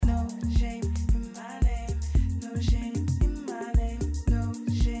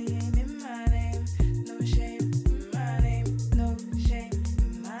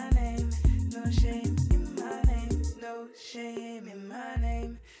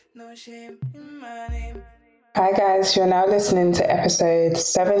No shame in my name. Hi guys, you're now listening to episode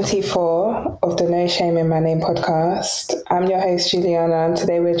 74 of the No Shame in My Name podcast. I'm your host Juliana and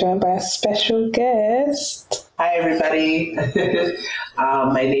today we're joined by a special guest. Hi everybody,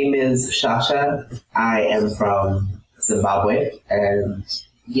 my name is Shasha. I am from Zimbabwe and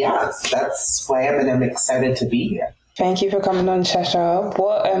that's why I'm excited to be here. Thank you for coming on, Shasha.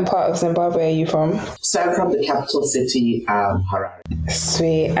 What part of Zimbabwe are you from? So I'm from the capital city, Harare.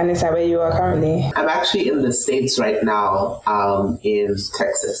 Sweet. And is that where you are currently? I'm actually in the States right now, in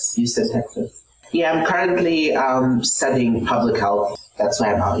Texas, Houston, Texas. Yeah, I'm currently studying public health. That's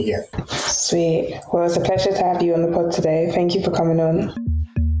why I'm out here. Sweet. Well, it's a pleasure to have you on the pod today. Thank you for coming on.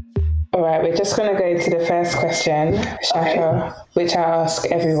 All right, we're just going to go to the first question, Shasha, which I ask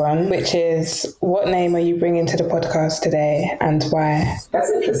everyone, which is, what name are you bringing to the podcast today and why? That's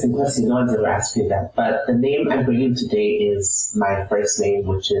an interesting question. No one's ever asked me that. But the name I'm bringing today is my first name,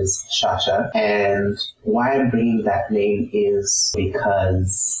 which is Shasha. And why I'm bringing that name is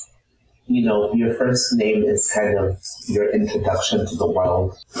because, you know, your first name is kind of your introduction to the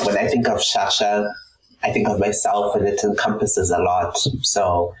world. When I think of Shasha, I think of myself and it encompasses a lot.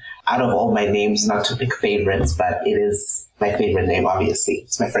 So out of all my names, not to pick favorites, but it is my favorite name, obviously.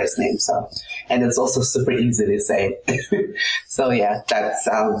 It's my first name, so. And it's also super easy to say. So yeah, that's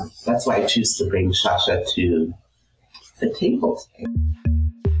why I choose to bring Shasha to the table today.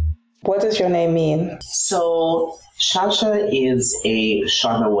 What does your name mean? So Shasha is a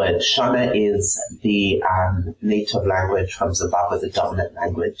Shona word. Shona is the native language from Zimbabwe, the dominant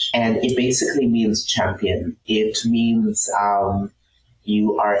language. And it basically means champion. It means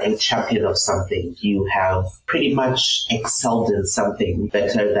you are a champion of something. You have pretty much excelled in something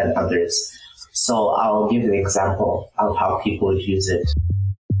better than others. So I'll give you an example of how people would use it.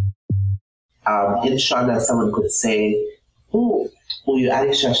 In Shona, someone could say, "Oh, you are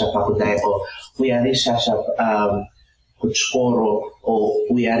Shasha pakudai," or "We are Shasha kuchkoro," or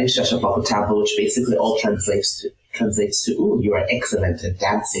 "We are Shasha pakutamba," which basically all translates to, "Ooh, you are excellent at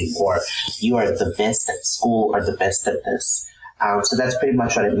dancing," or "You are the best at school," or "the best at this." So that's pretty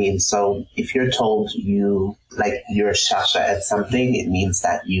much what it means. So if you're told you're Shasha at something, it means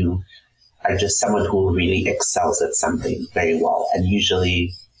that you are just someone who really excels at something very well, and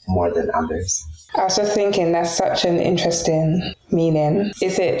usually more than others. I was just thinking that's such an interesting meaning.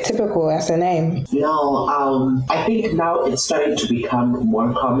 Is it typical as a name? No, I think now it's starting to become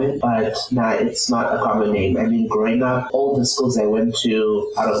more common, but it's not a common name. I mean, growing up, all the schools I went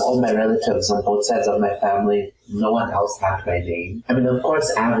to, out of all my relatives on both sides of my family, no one else had my name. I mean, of course,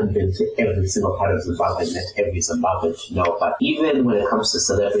 I haven't been to every single part of Zimbabwe and met every Zimbabwean to know, but even when it comes to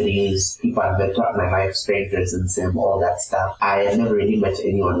celebrities, people I've met throughout my life, strangers in Zim, all that stuff, I have never really met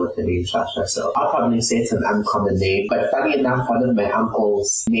anyone with the name Shasha, so I'll probably say it's an uncommon name. But funny enough, one of my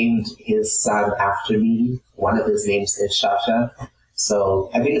uncles named his son after me. One of his names is Shasha. So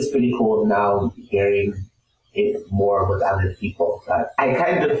I think it's pretty cool now hearing it more with other people. But I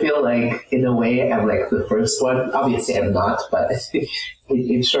kind of feel like, in a way, I'm like the first one. Obviously, I'm not, but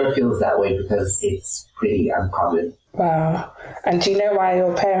it sure feels that way because it's pretty uncommon. Wow. And do you know why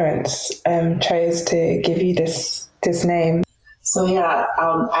your parents chose to give you this name? So yeah,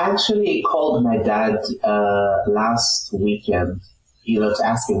 I actually called my dad last weekend, to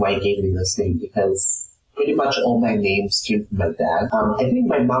ask him why he gave me this name, because pretty much all my names came from my dad. I think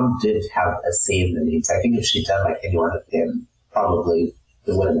my mom did have a say in the names. I think if she'd done like any one of them, probably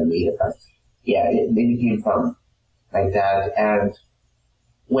it wouldn't have made it. But yeah, it maybe came from my dad. And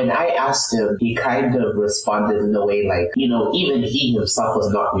when I asked him, he kind of responded in a way like, even he himself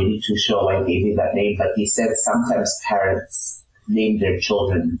was not really too sure why he gave me that name. But he said sometimes parents name their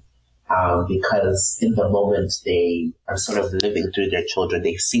children because in the moment they are sort of living through their children.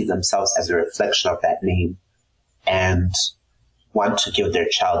 They see themselves as a reflection of that name and want to give their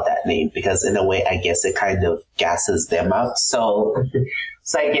child that name because in a way, I guess it kind of gasses them up. So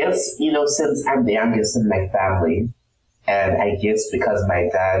I guess, since I'm the youngest in my family, and I guess because my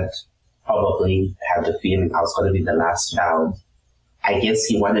dad probably had the feeling I was going to be the last child, I guess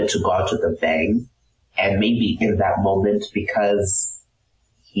he wanted to go out with a bang. And maybe in that moment, because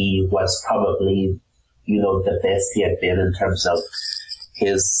he was probably, the best he had been in terms of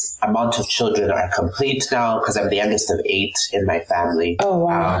his amount of children are complete now, because I'm the youngest of 8 in my family. Oh,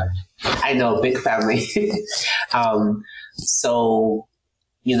 wow. I know, big family. So,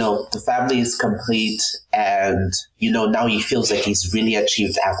 the family is complete and, now he feels like he's really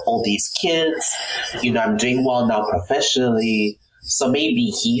achieved. I have all these kids, I'm doing well now professionally. So maybe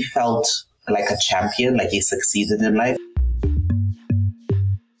he felt like a champion, like he succeeded in life.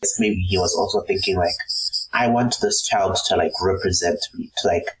 Maybe he was also thinking like, I want this child to represent me, to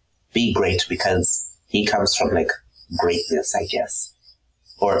be great because he comes from like greatness, I guess,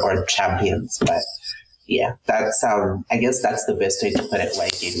 or champions. But yeah, that's I guess that's the best way to put it. Why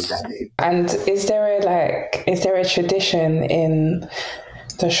he gave me that name. And is there a tradition in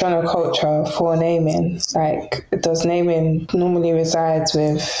the Shona culture for naming? Like, does naming normally resides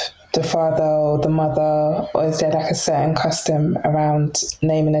with the father or the mother, or is there like a certain custom around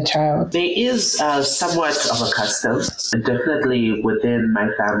naming a child? There is somewhat of a custom, definitely within my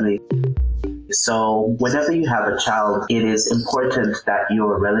family. So whenever you have a child, it is important that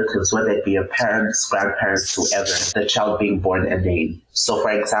your relatives, whether it be your parents, grandparents, whoever, the child being born a name. So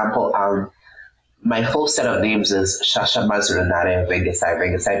for example, my full set of names is Shasha Mazurunare Vengesai,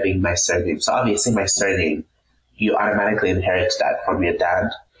 Vengesai being my surname. So obviously my surname, you automatically inherit that from your dad.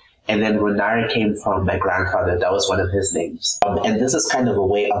 And then Runare came from my grandfather. That was one of his names. And this is kind of a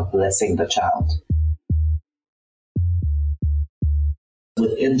way of blessing the child.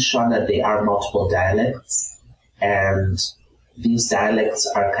 Within Shona, there are multiple dialects, and these dialects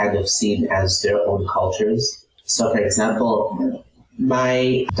are kind of seen as their own cultures. So, for example,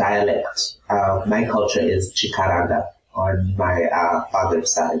 my dialect, my culture is Chikaranga on my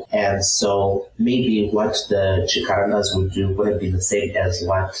father's side. And so maybe what the Chikarangas would do wouldn't be the same as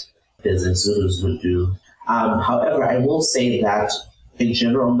what the Zulu would do. However, I will say that in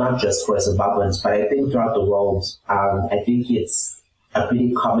general, not just for Zimbabweans, but I think throughout the world, I think it's a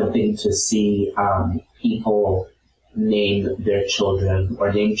pretty common thing to see people name their children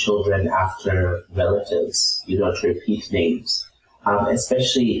or name children after relatives, to repeat names,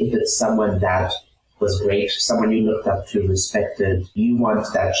 especially if it's someone that was great, someone you looked up to, respected. You want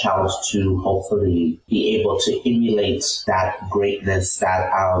that child to hopefully be able to emulate that greatness, that,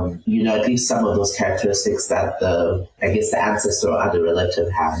 at least some of those characteristics that the ancestor or other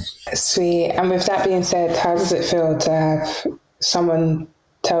relative had. Sweet. And with that being said, how does it feel to have someone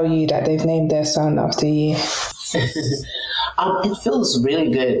tell you that they've named their son after you? It feels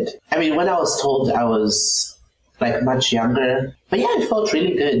really good. I mean, when I was told, I was like much younger, but yeah, it felt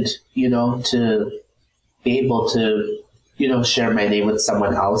really good, to be able to, share my name with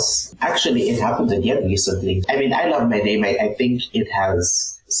someone else. Actually, it happened again recently. I mean, I love my name. I think it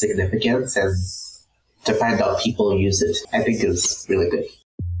has significance, and to find out people use it, I think is really good.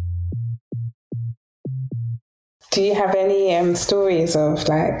 Do you have any stories of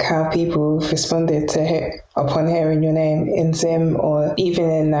like how people responded to upon hearing your name in Zim, or even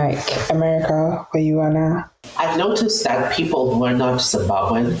in like America where you are now? I've noticed that people who are not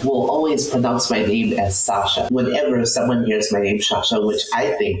Zimbabwean will always pronounce my name as Sasha. Whenever someone hears my name Shasha, which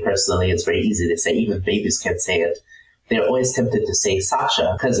I think personally is very easy to say, even babies can say it, they're always tempted to say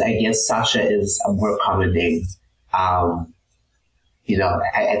Sasha, because I guess Sasha is a more common name. I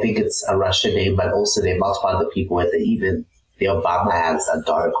think it's a Russian name, but also they multiply the people with it. Even the Obama has a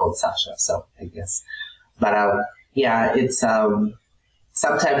daughter called Sasha, so I guess. But it's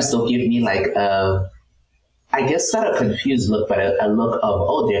sometimes they'll give me like I guess not a confused look, but a look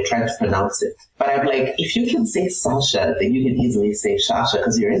of, they're trying to pronounce it. But I'm like, if you can say Sasha, then you can easily say Shasha,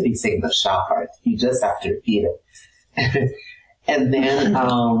 because you're already saying the Sha part. You just have to repeat it. And then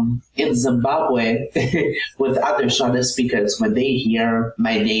in Zimbabwe, with other Shona speakers, when they hear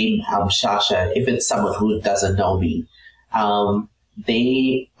my name, Shasha, if it's someone who doesn't know me,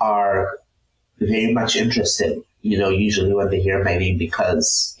 they are very much interested, usually when they hear my name,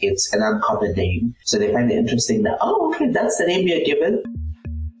 because it's an uncommon name. So they find it interesting that, okay, that's the name you're given.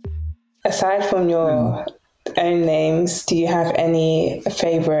 Aside from your own names, do you have any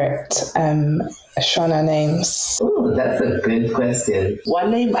favorite Shona names? Oh, that's a good question.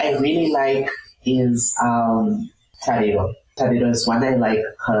 One name I really like is Tariro. Tariro is one I like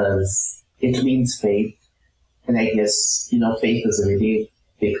because it means faith. And I guess, faith is a really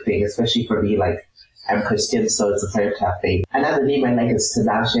big thing, especially for me. Like, I'm Christian, so it's important to have faith. Another name I like is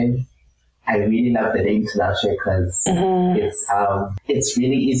Tinashe. I really love the name Tinashe because it's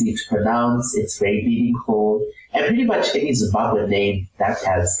really easy to pronounce, it's very meaningful, and pretty much any Zimbabwean name that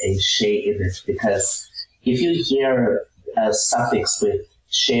has a she in it, because if you hear a suffix with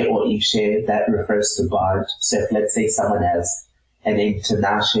she or ishe, that refers to God. So if, let's say, someone has a name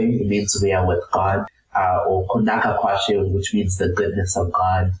Tinashe, it means we are with God, or Konaka Kwashe, which means the goodness of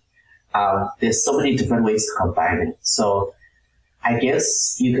God. There's so many different ways to combine it. So I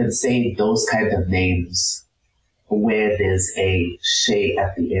guess you could say those kind of names where there's a she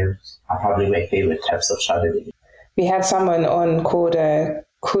at the end are probably my favorite types of Shona names. We had someone on called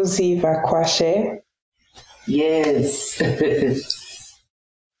Kuzi Vakwashe. Yes.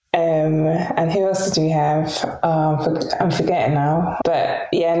 And who else did we have? I'm forgetting now. But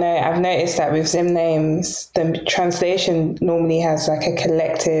yeah, no, I've noticed that with Zim names, the translation normally has like a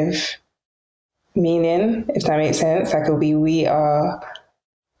collective meaning, if that makes sense. Like it'll be we are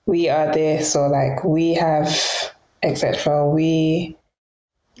this, or like we have, etc.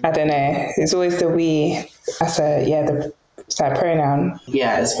 I don't know. It's always the we as it's that pronoun.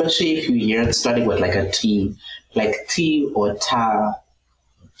 Yeah, especially if you hear it starting with like a T, like T or ta,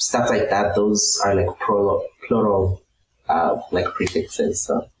 stuff like that. Those are like plural like prefixes.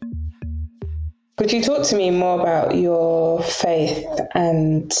 So. Could you talk to me more about your faith,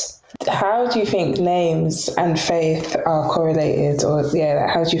 and how do you think names and faith are correlated? Or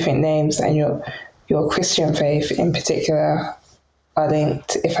how do you think names and your Christian faith in particular are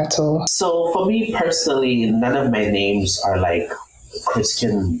linked, if at all? So for me personally, none of my names are like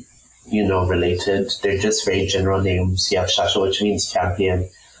Christian, related. They're just very general names. You have Shasha, which means champion.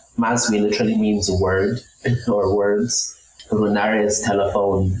 Mazmi literally means word or words. Runare is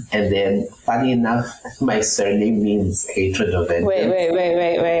telephone. And then, funny enough, my surname means hatred of vengeance. Wait.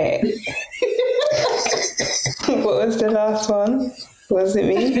 What was the last one? What does it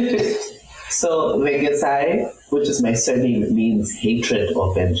mean? So, Vegasai, which is my surname, means hatred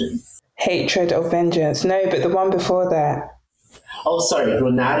or vengeance. Hatred of vengeance. No, but the one before that. Oh, sorry.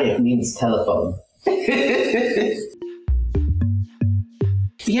 Runare means telephone.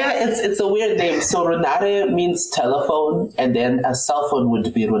 Yeah, it's a weird name. So Runare means telephone, and then a cell phone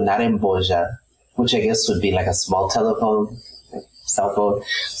would be Runare Mboja, which I guess would be like a small telephone, cell phone.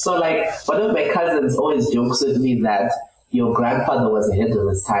 So like one of my cousins always jokes with me that your grandfather was ahead of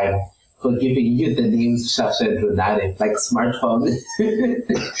his time for giving you the names Shasha and Runare, like smartphone.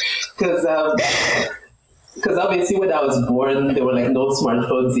 Because obviously when I was born, there were like no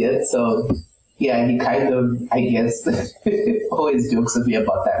smartphones yet, so yeah, he kind of, I guess, always jokes with me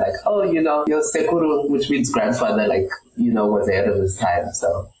about that. Like, oh, your Sekuru, which means grandfather, like, was ahead of his time.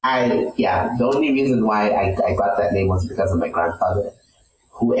 So the only reason why I got that name was because of my grandfather.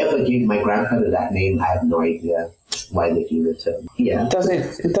 Whoever gave my grandfather that name, I have no idea why they gave it to him. Yeah. Does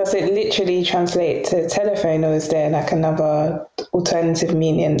it literally translate to telephone, or is there like another alternative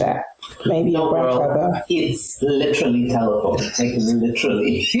meaning that maybe your grandfather? Girl, it's literally telephone. Like,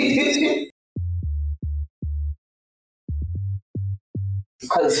 literally.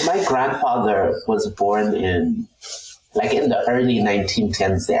 Because my grandfather was born in the early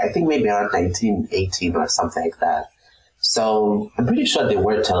 1910s there. I think maybe around 1918 or something like that. So I'm pretty sure there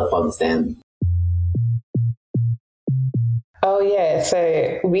were telephones then. Oh yeah,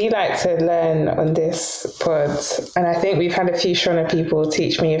 so we like to learn on this pod, and I think we've had a few Shona people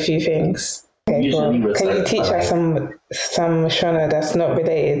teach me a few things. Okay, cool. Can you teach us some Shona that's not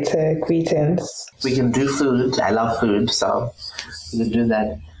related to greetings? We can do food. I love food, so we can do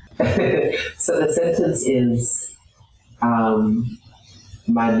that. So the sentence is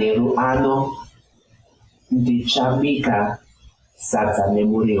Maneru ano ndichabika sadza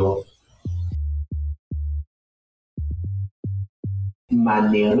nemurio.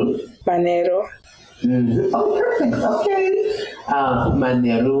 Manero. Oh, perfect. Okay.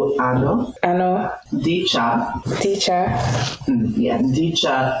 Maneru ano. Dicha. Yeah.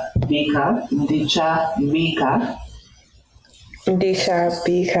 Dicha bika.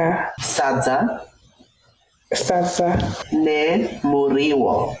 Sadza. Ne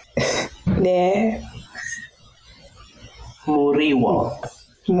muriwo.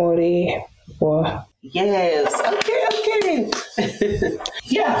 Yes. Okay.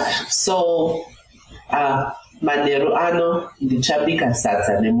 Yeah. So, Maneru ano dichabika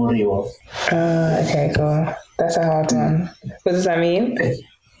sadza ne muriwo. Okay, cool. That's a hard one. What does that mean?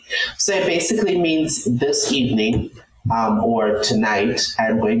 So it basically means this evening, or tonight,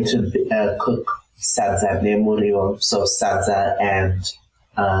 I'm going to cook sadza ne muriwo. So sadza and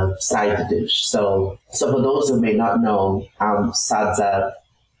side dish. So for those who may not know, sadza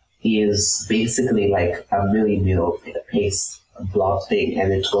is basically like a meal paste blob thing,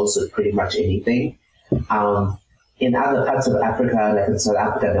 and it goes with pretty much anything. In other parts of Africa, like in South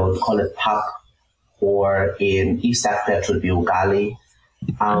Africa, they would call it pap, or in East Africa, it would be ugali.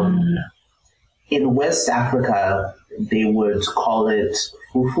 In West Africa, they would call it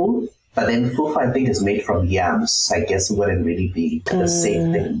fufu, but then fufu, I think, is made from yams. So I guess it wouldn't really be the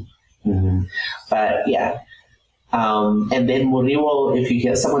same thing. Mm-hmm. But yeah. And then muriwo, if you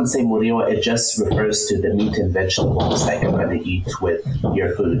hear someone say muriwo, it just refers to the meat and vegetables that you're going to eat with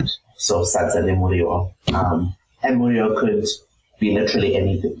your food. So sadza ne muriwo. And muriwo could be literally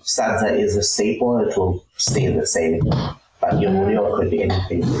anything. Sadza is a staple, it will stay the same. But your muriwo could be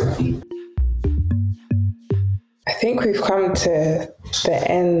anything you eat. I think we've come to the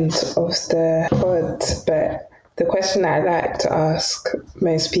end of the pod, but the question that I like to ask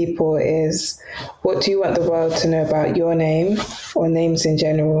most people is, what do you want the world to know about your name or names in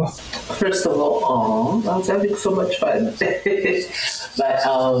general? First of all, I was having so much fun. But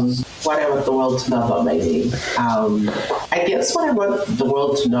what I want the world to know about my name. I guess what I want the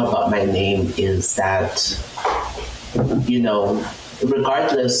world to know about my name is that,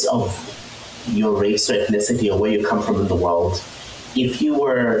 regardless of your race or ethnicity or where you come from in the world, if you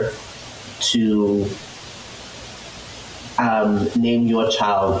were to name your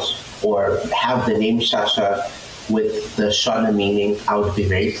child or have the name Shasha with the Shona meaning, I would be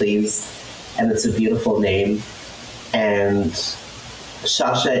very pleased. And it's a beautiful name. And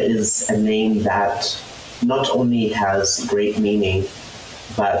Shasha is a name that not only has great meaning,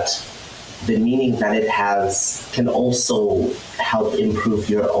 but the meaning that it has can also help improve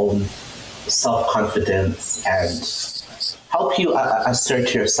your own self-confidence and help you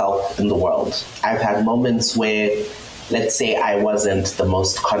assert yourself in the world. I've had moments where, let's say I wasn't the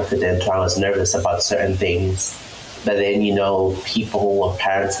most confident or I was nervous about certain things, but then, people or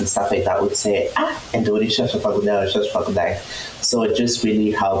parents and stuff like that would say, so it just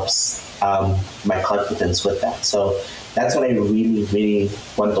really helps my confidence with that. So that's what I really, really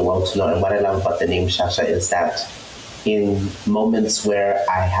want the world to know. And what I love about the name Shasha is that in moments where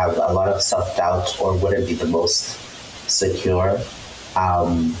I have a lot of self-doubt or wouldn't be the most secure,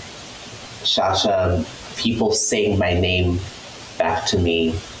 Shasha, people saying my name back to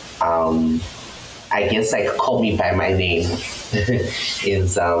me, I guess call me by my name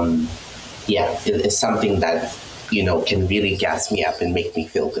is something that, can really gas me up and make me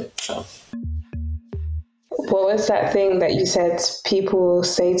feel good. So. What was that thing that you said people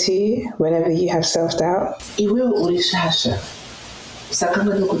say to you whenever you have self-doubt? Iwe ulishasha.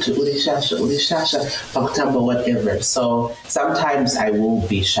 Ulishasha, whatever. So sometimes I will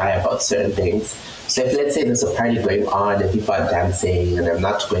be shy about certain things. So if, let's say, there's a party going on and people are dancing and I'm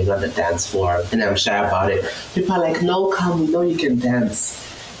not going on the dance floor and I'm shy about it, people are like, no, come, we know you can dance.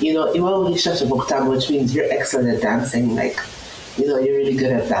 Which means you're excellent at dancing. You're really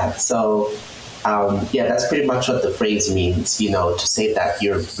good at that. So that's pretty much what the phrase means, to say that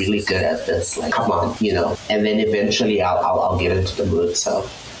you're really good at this, come on, and then eventually I'll get into the mood. So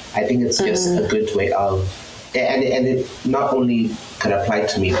I think it's just a good way of, and it not only could apply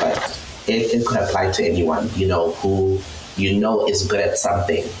to me, but it could apply to anyone, who is good at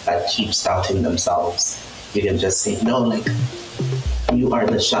something but keeps doubting themselves. You can just say, no, you are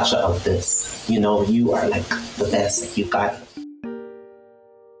the Shasha of this, you are the best, you got it.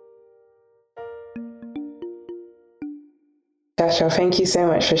 Shasha, thank you so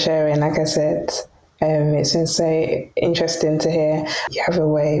much for sharing. Like I said, it's been so interesting to hear you have a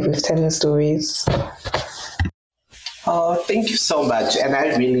way with telling stories. Oh, thank you so much. And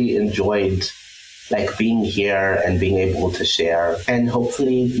I really enjoyed being here and being able to share. And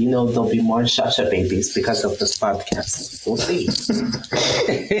hopefully, there'll be more Shasha babies because of this podcast. We'll see.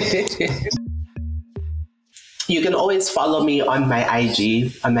 You can always follow me on my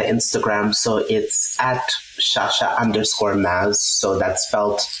IG, on my Instagram. So it's at Shasha_Maz. So that's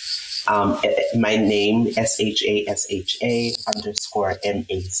spelled my name, SHASHA_MAZ.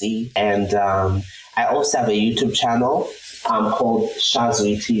 And I also have a YouTube channel called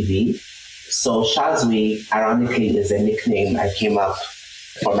Shazwi TV. So Shazwi, ironically, is a nickname I came up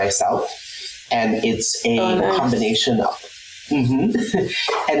for myself. And it's a combination of... and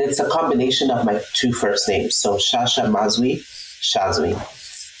it's a combination of my two first names. So Shasha Mazwi, Shazwi.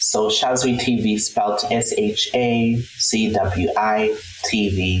 So Shazwi TV spelled SHACWI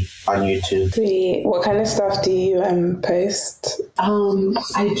TV on YouTube. Sweet. What kind of stuff do you post?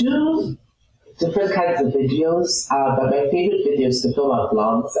 I do different kinds of videos, but my favorite video is to film out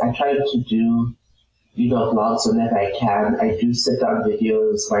vlogs. I try to do, vlogs whenever I can. I do sit down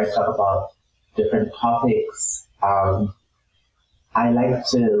videos where I talk about different topics. I like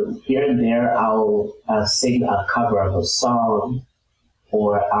to, here and there, I'll sing a cover of a song,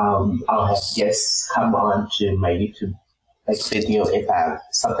 or I'll have guests come on to my YouTube video if I have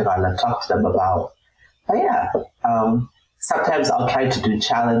something I want to talk to them about. But sometimes I'll try to do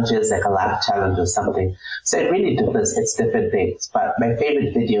challenges, like a laugh challenge or something. So it really differs. It's different things. But my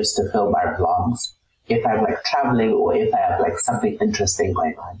favorite videos to film are vlogs. If I'm traveling or if I have something interesting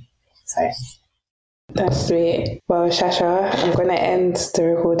going on. So. That's sweet. Well, Shasha, I'm going to end the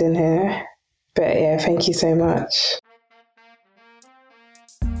recording here. But thank you so much.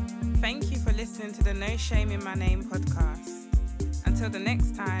 Thank you for listening to the No Shame in My Name podcast. Until the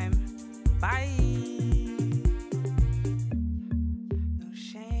next time, bye. No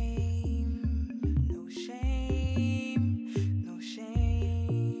shame, no shame, no shame.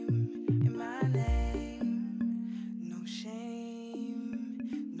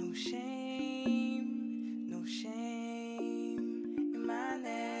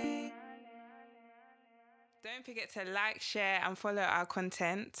 Don't forget to like, share and follow our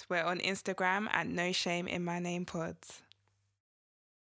content. We're on Instagram at No Shame in My Name Pods.